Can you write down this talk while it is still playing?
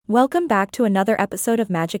Welcome back to another episode of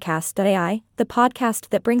Magicast.ai, the podcast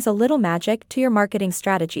that brings a little magic to your marketing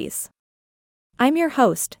strategies. I'm your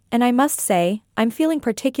host, and I must say, I'm feeling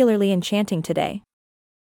particularly enchanting today.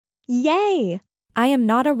 Yay! I am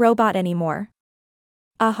not a robot anymore.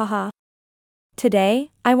 Ahaha.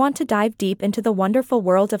 Today, I want to dive deep into the wonderful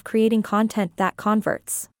world of creating content that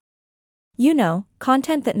converts. You know,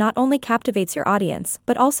 content that not only captivates your audience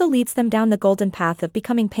but also leads them down the golden path of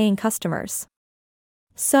becoming paying customers.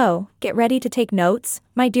 So, get ready to take notes,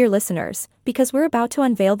 my dear listeners, because we're about to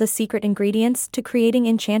unveil the secret ingredients to creating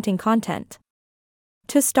enchanting content.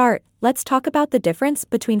 To start, let's talk about the difference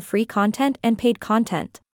between free content and paid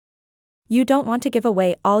content. You don't want to give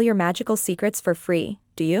away all your magical secrets for free,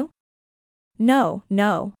 do you? No.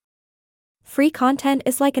 Free content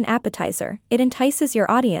is like an appetizer. It entices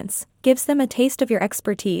your audience, gives them a taste of your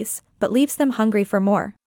expertise, but leaves them hungry for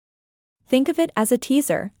more. Think of it as a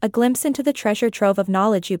teaser, a glimpse into the treasure trove of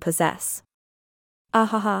knowledge you possess.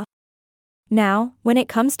 Ahaha. Now, when it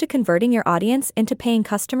comes to converting your audience into paying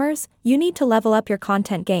customers, you need to level up your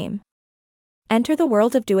content game. Enter the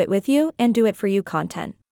world of do it with you and do it for you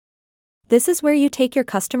content. This is where you take your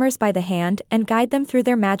customers by the hand and guide them through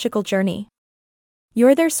their magical journey.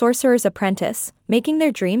 You're their sorcerer's apprentice, making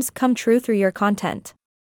their dreams come true through your content.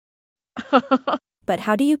 But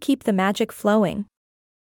how do you keep the magic flowing?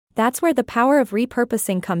 That's where the power of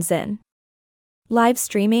repurposing comes in. Live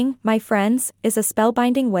streaming, my friends, is a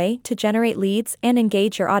spellbinding way to generate leads and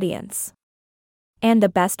engage your audience. And the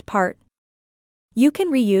best part? You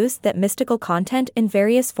can reuse that mystical content in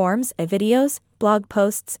various forms of videos, blog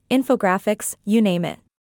posts, infographics, you name it.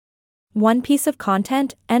 One piece of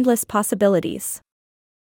content, endless possibilities.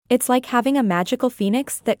 It's like having a magical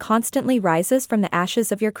phoenix that constantly rises from the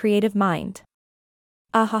ashes of your creative mind.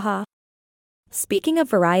 Ahaha. Speaking of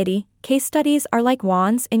variety, case studies are like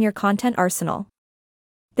wands in your content arsenal.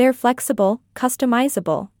 They're flexible,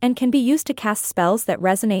 customizable, and can be used to cast spells that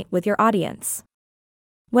resonate with your audience.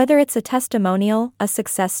 Whether it's a testimonial, a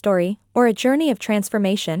success story, or a journey of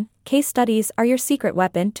transformation, case studies are your secret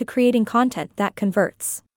weapon to creating content that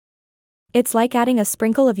converts. It's like adding a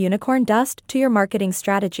sprinkle of unicorn dust to your marketing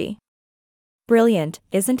strategy. Brilliant,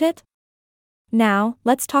 isn't it? Now,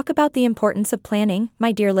 let's talk about the importance of planning,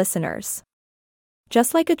 my dear listeners.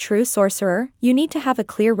 Just like a true sorcerer, you need to have a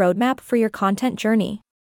clear roadmap for your content journey.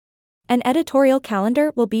 An editorial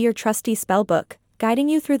calendar will be your trusty spellbook, guiding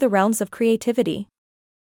you through the realms of creativity.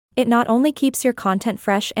 It not only keeps your content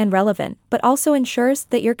fresh and relevant, but also ensures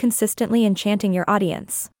that you're consistently enchanting your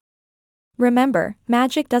audience. Remember,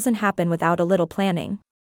 magic doesn't happen without a little planning.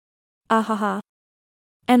 Ahaha.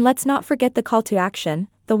 And let's not forget the call to action,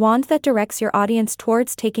 the wand that directs your audience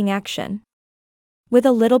towards taking action. With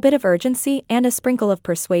a little bit of urgency and a sprinkle of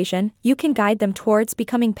persuasion, you can guide them towards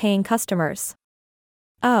becoming paying customers.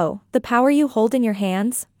 Oh, the power you hold in your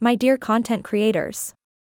hands, my dear content creators.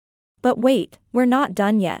 But wait, we're not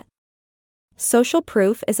done yet. Social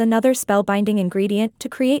proof is another spellbinding ingredient to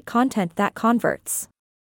create content that converts.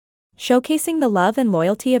 Showcasing the love and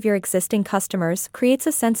loyalty of your existing customers creates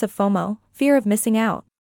a sense of FOMO, fear of missing out.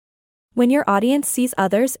 When your audience sees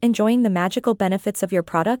others enjoying the magical benefits of your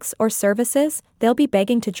products or services, they'll be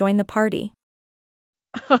begging to join the party.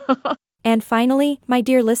 And finally, my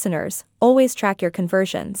dear listeners, always track your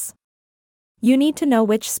conversions. You need to know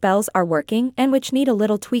which spells are working and which need a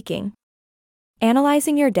little tweaking.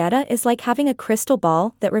 Analyzing your data is like having a crystal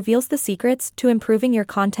ball that reveals the secrets to improving your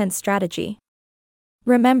content strategy.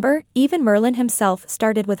 Remember, even Merlin himself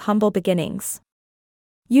started with humble beginnings.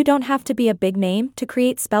 You don't have to be a big name to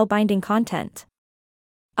create spellbinding content.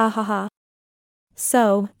 Ahaha.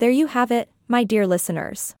 So, there you have it, my dear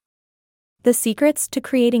listeners. The secrets to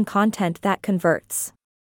creating content that converts.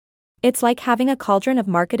 It's like having a cauldron of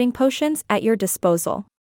marketing potions at your disposal.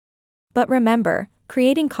 But remember,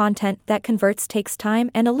 creating content that converts takes time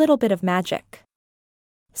and a little bit of magic.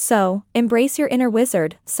 So, embrace your inner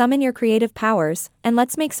wizard, summon your creative powers, and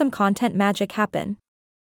let's make some content magic happen.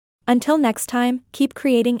 Until next time, keep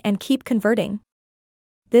creating and keep converting.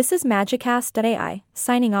 This is Magicast.ai,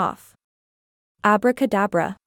 signing off. Abracadabra.